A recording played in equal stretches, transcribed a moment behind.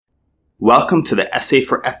Welcome to the SA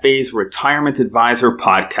for FA's Retirement Advisor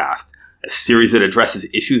podcast, a series that addresses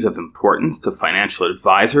issues of importance to financial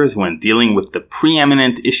advisors when dealing with the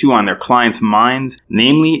preeminent issue on their clients' minds,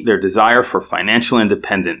 namely their desire for financial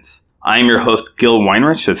independence. I am your host, Gil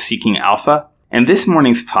Weinrich of Seeking Alpha, and this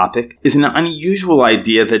morning's topic is an unusual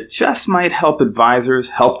idea that just might help advisors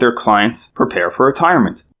help their clients prepare for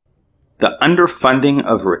retirement. The underfunding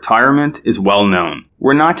of retirement is well known.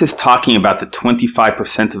 We're not just talking about the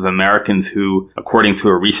 25% of Americans who, according to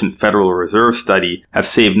a recent Federal Reserve study, have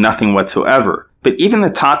saved nothing whatsoever. But even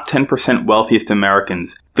the top 10% wealthiest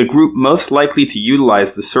Americans, the group most likely to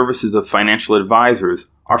utilize the services of financial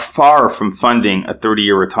advisors, are far from funding a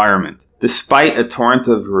 30-year retirement. Despite a torrent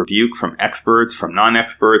of rebuke from experts, from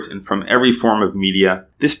non-experts, and from every form of media,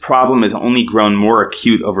 this problem has only grown more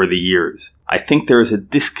acute over the years. I think there is a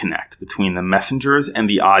disconnect between the messengers and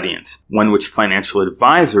the audience, one which financial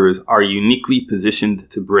advisors are uniquely positioned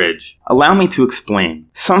to bridge. Allow me to explain.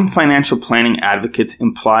 Some financial planning advocates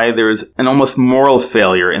imply there is an almost moral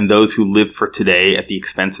failure in those who live for today at the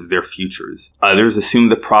expense of their futures. Others assume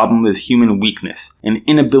the problem is human weakness, an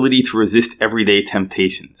inability to resist everyday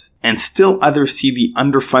temptations. And still others see the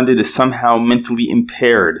underfunded as somehow mentally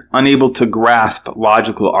impaired, unable to grasp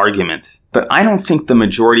logical arguments. But I don't think the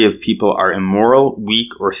majority of people are immoral,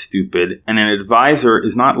 weak, or stupid, and an advisor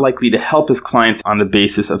is not likely to help his clients on the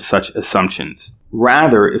basis of such assumptions.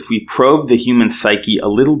 Rather, if we probe the human psyche a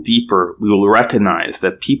little deeper, we will recognize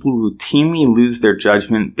that people routinely lose their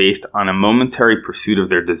judgment based on a momentary pursuit of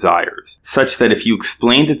their desires, such that if you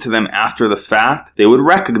explained it to them after the fact, they would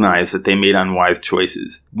recognize that they made unwise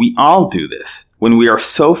choices. We all do this. When we are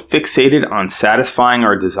so fixated on satisfying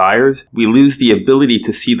our desires, we lose the ability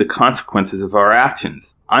to see the consequences of our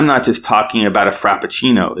actions. I'm not just talking about a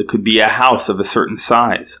frappuccino. It could be a house of a certain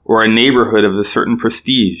size or a neighborhood of a certain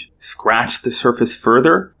prestige. Scratch the surface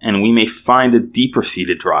further, and we may find a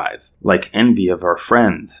deeper-seated drive, like envy of our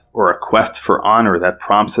friends or a quest for honor that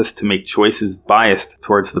prompts us to make choices biased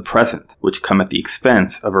towards the present, which come at the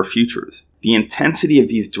expense of our futures. The intensity of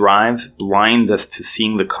these drives blind us to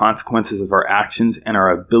seeing the consequences of our actions, and our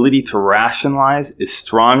ability to rationalize is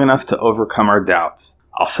strong enough to overcome our doubts.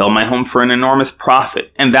 I'll sell my home for an enormous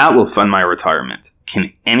profit, and that will fund my retirement.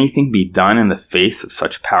 Can anything be done in the face of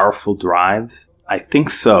such powerful drives? I think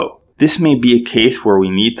so. This may be a case where we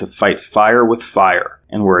need to fight fire with fire,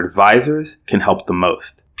 and where advisors can help the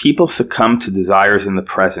most. People succumb to desires in the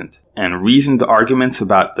present, and reasoned arguments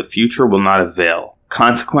about the future will not avail.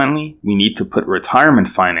 Consequently, we need to put retirement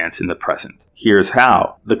finance in the present. Here's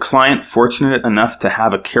how. The client fortunate enough to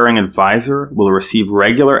have a caring advisor will receive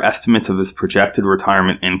regular estimates of his projected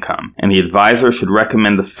retirement income, and the advisor should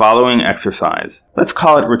recommend the following exercise. Let's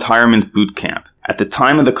call it retirement boot camp. At the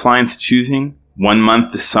time of the client's choosing, 1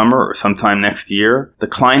 month this summer or sometime next year, the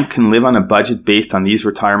client can live on a budget based on these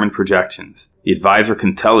retirement projections. The advisor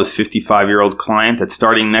can tell his 55-year-old client that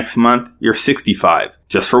starting next month, you're 65,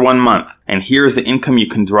 just for 1 month. And here's the income you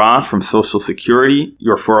can draw from Social Security,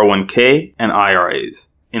 your 401k, and IRAs.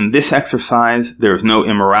 In this exercise, there is no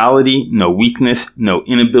immorality, no weakness, no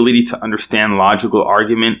inability to understand logical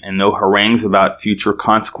argument, and no harangues about future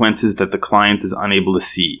consequences that the client is unable to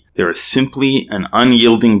see. There is simply an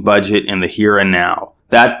unyielding budget in the here and now.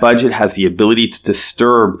 That budget has the ability to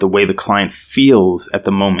disturb the way the client feels at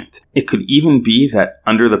the moment. It could even be that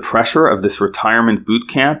under the pressure of this retirement boot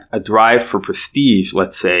camp, a drive for prestige,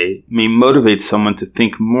 let's say, may motivate someone to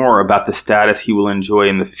think more about the status he will enjoy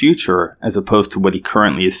in the future as opposed to what he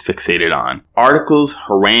currently is fixated on. Articles,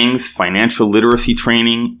 harangues, financial literacy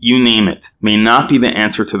training, you name it, may not be the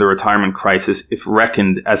answer to the retirement crisis if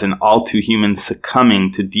reckoned as an all-too-human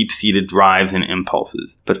succumbing to deep-seated drives and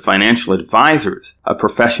impulses. But financial advisors, a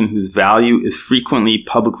profession whose value is frequently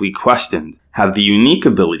publicly questioned, have the unique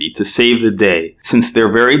ability to save the day, since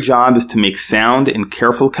their very job is to make sound and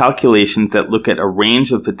careful calculations that look at a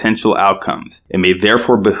range of potential outcomes. It may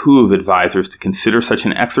therefore behoove advisors to consider such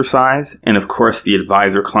an exercise, and of course the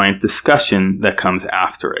advisor-client discussion that comes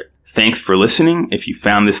after it. Thanks for listening. If you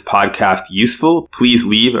found this podcast useful, please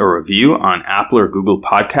leave a review on Apple or Google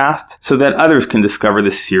Podcasts so that others can discover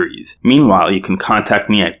this series. Meanwhile, you can contact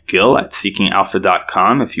me at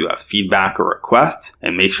gil@seekingalpha.com if you have feedback or requests,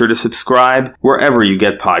 and make sure to subscribe wherever you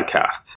get podcasts.